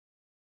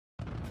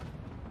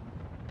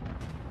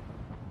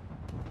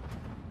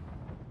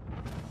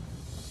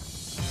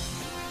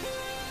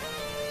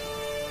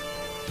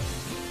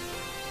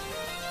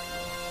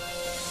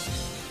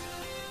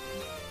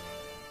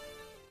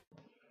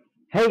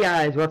Hey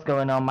guys, what's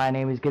going on? My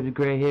name is Gib The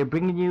Great here,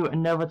 bringing you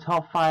another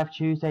Top 5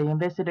 Tuesday. In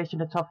this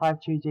edition of Top 5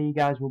 Tuesday, you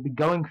guys will be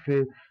going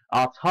through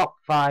our Top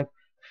 5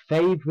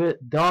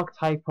 favorite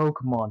Dark-type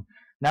Pokemon.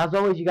 Now, as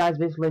always, you guys,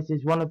 this list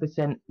is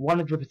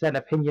 100%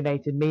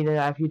 opinionated, meaning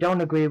that if you don't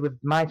agree with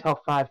my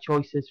Top 5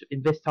 choices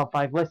in this Top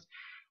 5 list,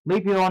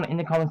 leave your own in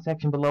the comment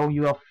section below.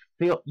 You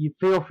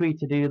feel free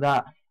to do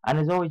that. And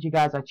as always, you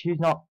guys, I choose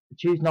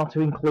not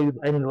to include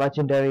any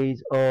legendaries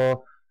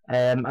or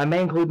I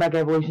may include Mega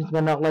Evolutions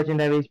but not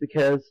Legendaries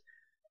because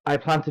I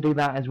plan to do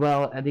that as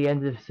well at the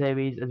end of the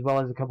series, as well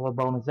as a couple of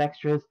bonus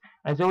extras.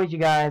 As always, you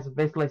guys,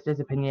 this list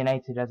is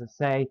opinionated, as I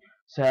say,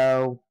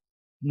 so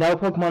no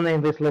Pokemon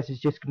in this list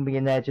is just going to be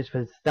in there just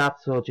for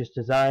stats or just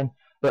design,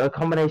 but a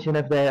combination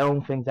of their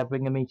own things that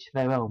bring them each to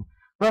their own.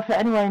 But for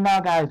anyway, now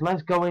guys,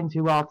 let's go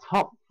into our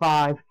top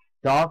 5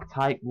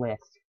 Dark-type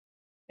list.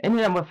 In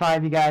the number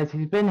 5, you guys,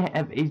 he's been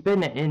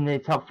in the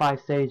top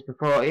 5 series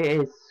before. It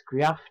is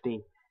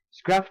Scrafty.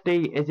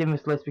 Scrafty is in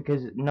this list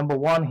because number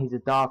 1, he's a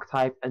dark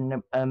type,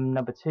 and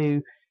number 2,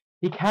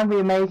 he can be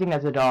amazing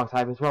as a dark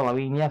type as well. I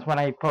mean, yes, when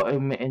I put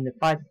him in the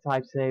fighter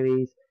type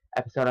series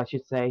episode, I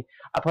should say,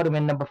 I put him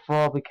in number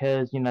 4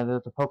 because, you know,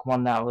 there's a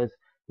Pokemon that was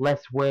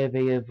less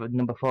worthy of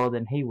number 4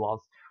 than he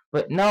was.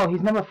 But no,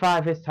 he's number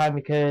 5 this time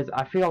because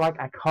I feel like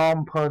I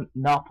can't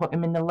not put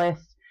him in the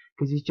list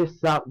because he's just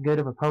that good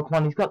of a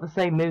Pokemon. He's got the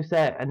same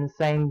moveset and the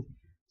same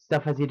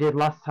stuff as he did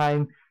last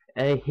time.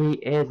 He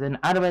is an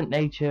adamant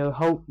nature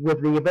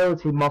with the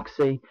ability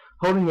Moxie,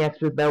 holding the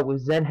expert belt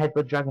with Zen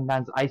Headbutt, Dragon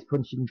Dance, Ice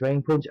Punch, and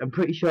Drain Punch. I'm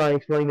pretty sure I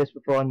explained this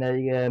before in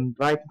the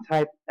Viking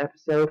type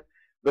episode,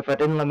 but if I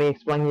didn't, let me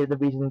explain you the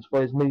reasons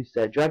for his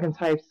moveset. Dragon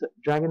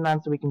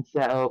Dance we can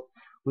set up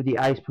with the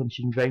Ice Punch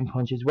and Drain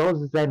Punch, as well as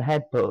the Zen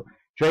Headbutt.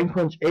 Drain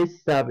Punch is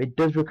stab, it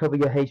does recover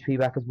your HP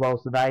back as well,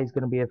 so that is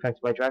going to be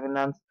affected by Dragon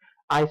Dance.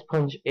 Ice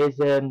Punch is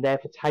there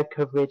for type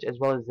coverage, as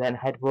well as Zen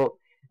Headbutt.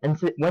 And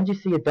so, when you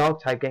see a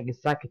dog type getting a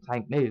psychic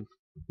type move,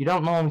 you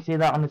don't normally see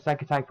that on a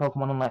psychic type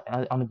Pokemon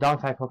on a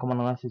dog type Pokemon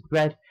unless it's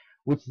bred,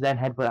 which Zen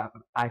Headbutt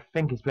I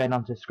think is bred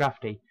onto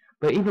Scrafty.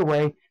 But either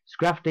way,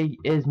 Scrafty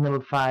is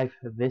number 5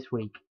 this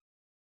week.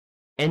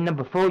 In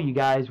number 4, you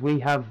guys, we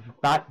have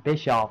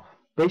Bishop.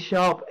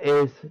 Bishop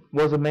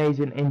was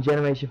amazing in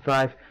Generation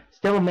 5,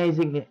 still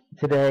amazing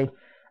today.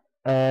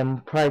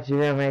 Prior to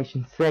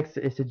Generation 6,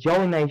 it's a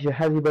jolly nature,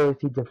 has the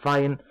ability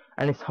Defiant,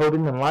 and it's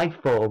holding the life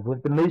forward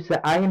with the moveset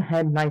Iron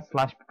Head, Night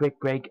Slash, Brick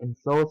Break, and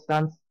Sword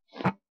Stance.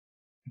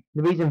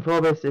 The reason for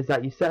this is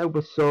that you set up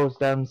with Sword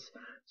Stance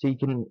so you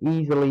can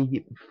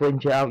easily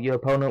flinch out your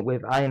opponent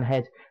with Iron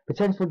Head,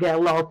 potentially get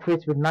a lot of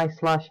crits with Night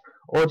Slash,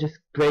 or just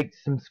break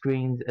some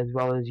screens, as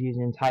well as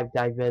using type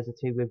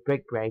diversity with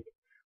Brick Break.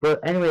 But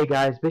anyway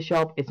guys,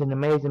 Bishop is an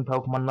amazing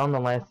Pokemon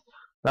nonetheless.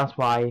 That's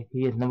why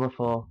he is number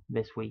 4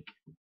 this week.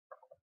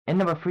 In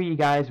number 3, you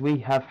guys, we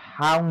have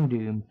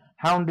Houndoom.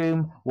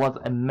 Houndoom was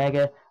a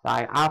mega that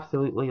I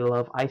absolutely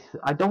love.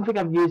 I don't think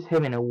I've used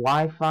him in a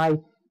Wi-Fi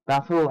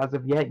battle as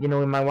of yet, you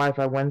know, in my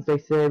Wi-Fi Wednesday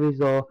series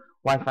or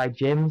Wi-Fi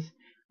gyms.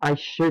 I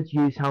should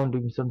use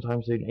Houndoom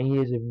sometime soon, and he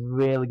is a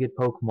really good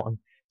Pokemon.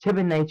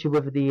 Timid nature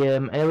with the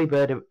early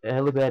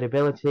bird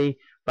ability,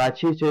 but I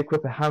choose to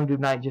equip a Houndoom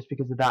Knight just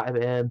because of that.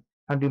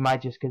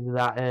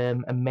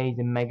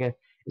 Amazing mega.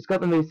 It's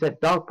got the moveset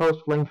Dark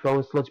Pulse,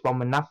 Flamethrower, Sludge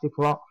Bomb, and Nasty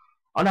Plot.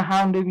 On a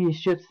Houndoom,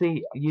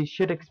 you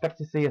should expect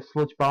to see a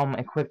Sludge Bomb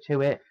equipped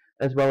to it,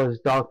 as well as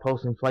Dark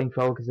Pulse and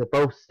Flamethrower, because they're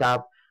both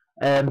stab.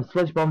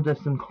 Sludge Bomb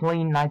does some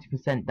clean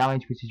 90%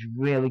 damage, which is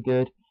really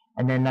good,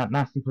 and then that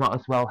Nasty Plot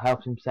as well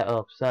helps him set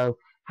up. So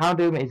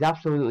Houndoom is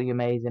absolutely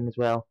amazing as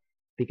well,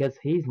 because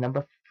he's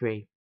number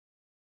 3.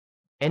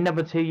 In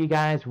number 2, you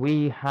guys,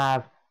 we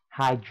have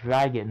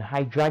Hydreigon.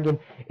 Hydreigon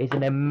is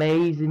an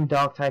amazing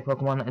Dark-type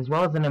Pokemon, as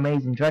well as an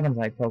amazing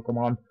Dragon-type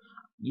Pokemon.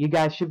 You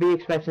guys should be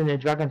expecting a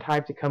Dragon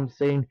type to come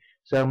soon,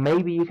 so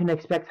maybe you can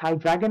expect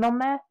Hydreigon on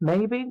there?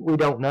 Maybe? We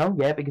don't know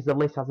yet because the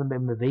list hasn't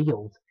been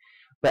revealed.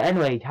 But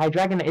anyway,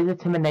 Hydreigon is a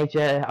timid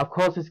nature. Of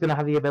course it's going to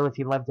have the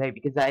ability Levitate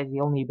because that is the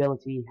only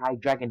ability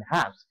Hydreigon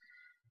has.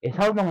 It's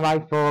held on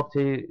Life Orb,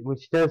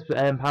 which does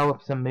power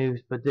up some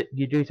moves, but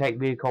you do take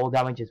recoil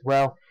damage as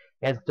well.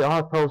 It has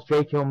Dark Pulse,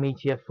 Draco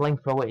Meteor,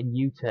 Flamethrower, and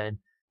U-Turn.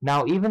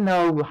 Now, even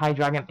though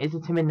Hydreigon is a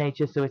timid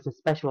nature, so it's a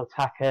special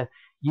attacker,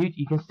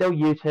 you can still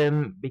use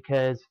him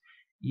because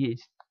you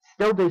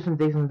still do some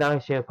decent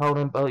damage to your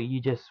opponent, but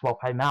you just swap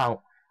him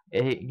out.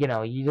 You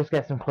know, you just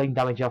get some clean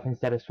damage off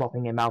instead of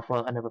swapping him out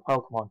for another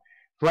Pokemon.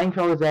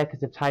 Flamethrower is there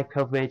because of type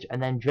coverage,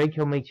 and then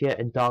Draco Meteor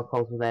and Dark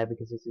Pulse are there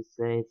because it's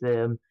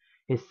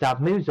his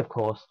stab moves, of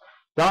course.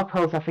 Dark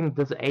Pulse I think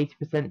does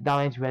 80%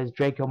 damage, whereas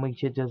Draco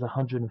Meteor does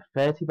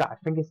 130, but I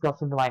think it's got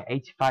something like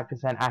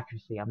 85%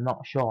 accuracy. I'm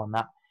not sure on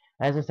that.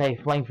 As I say,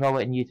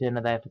 Flamethrower and U-Turn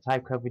are there for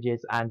type coverages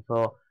and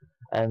for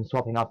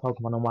swapping out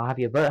Pokemon and what have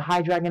you. But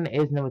Hydreigon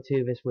is number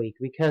 2 this week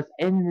because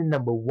in the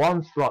number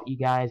 1 slot, you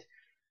guys,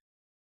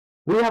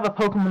 we have a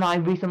Pokemon I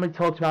recently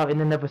talked about in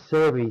another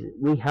series.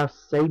 We have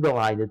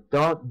Sableye, the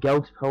Dark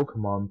Ghost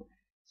Pokemon.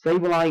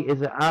 Sableye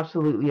is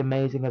absolutely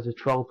amazing as a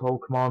troll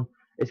Pokemon.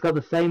 It's got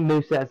the same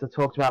moveset as I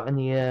talked about in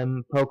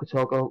the Poker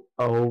Talk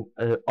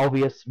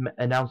obvious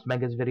announced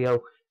Megas video.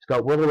 It's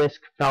got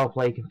Will-O-Wisp, Foul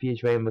Play,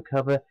 Confuse Ray, and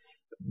Recover.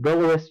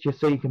 Will-O-Wisp just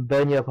so you can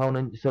burn your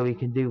opponent, so he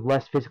can do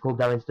less physical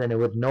damage than it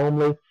would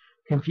normally.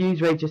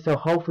 Confuse Ray just so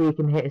hopefully he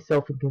can hit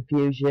himself in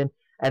confusion,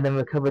 and then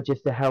Recover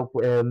just to help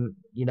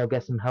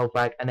get some health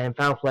back. And then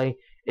Foul Play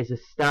is a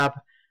stab,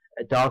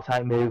 a dark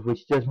type move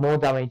which does more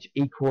damage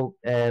equal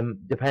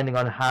depending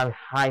on how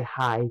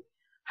high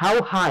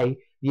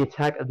the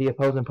attack of the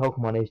opposing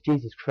Pokemon is.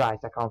 Jesus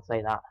Christ, I can't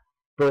say that.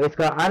 But it's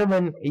got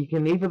Adamant. You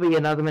can either be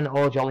an Adamant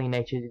or Jolly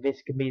Nature.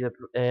 This can be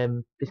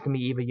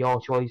either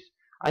your choice.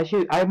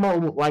 I more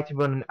like to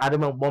run an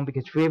Adamant one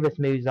because 3 of its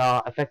moves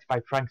are affected by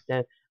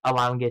Prankster,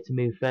 allowing it to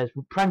move first.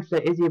 But Prankster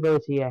is the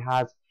ability it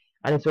has,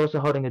 and it's also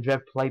holding a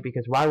Dread Plate,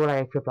 because why would I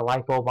equip a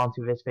Life Orb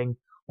onto this thing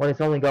when it's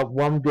only got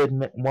one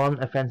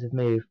offensive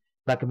move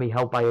that can be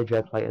held by a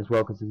Dread Plate as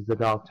well, because it's a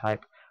Dark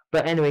type.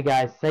 But anyway,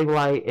 guys,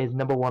 Sableye is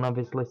 #1 on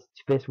this list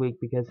this week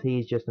because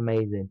he's just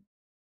amazing.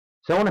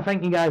 So I want to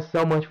thank you guys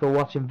so much for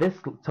watching this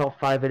Top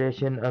 5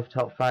 edition of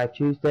Top 5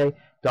 Tuesday,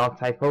 Dark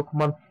type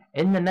Pokemon.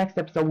 In the next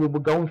episode, we will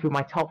be going through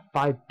my Top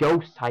 5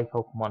 Ghost type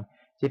Pokemon.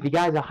 So if you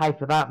guys are hyped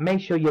for that, make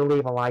sure you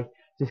leave a like.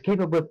 Just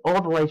keep up with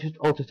all the latest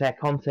Ultra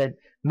content.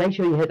 Make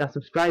sure you hit that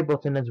subscribe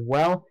button as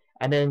well.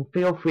 And then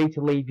feel free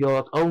to leave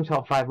your own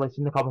Top 5 list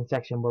in the comment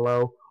section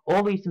below.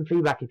 Or leave some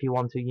feedback if you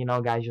want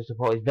to. Guys, your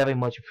support is very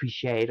much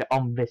appreciated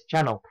on this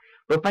channel.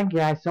 But thank you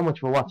guys so much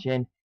for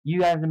watching.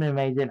 You guys have been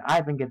amazing.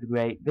 I've been Gib The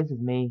Great. This is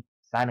me,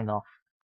 signing off.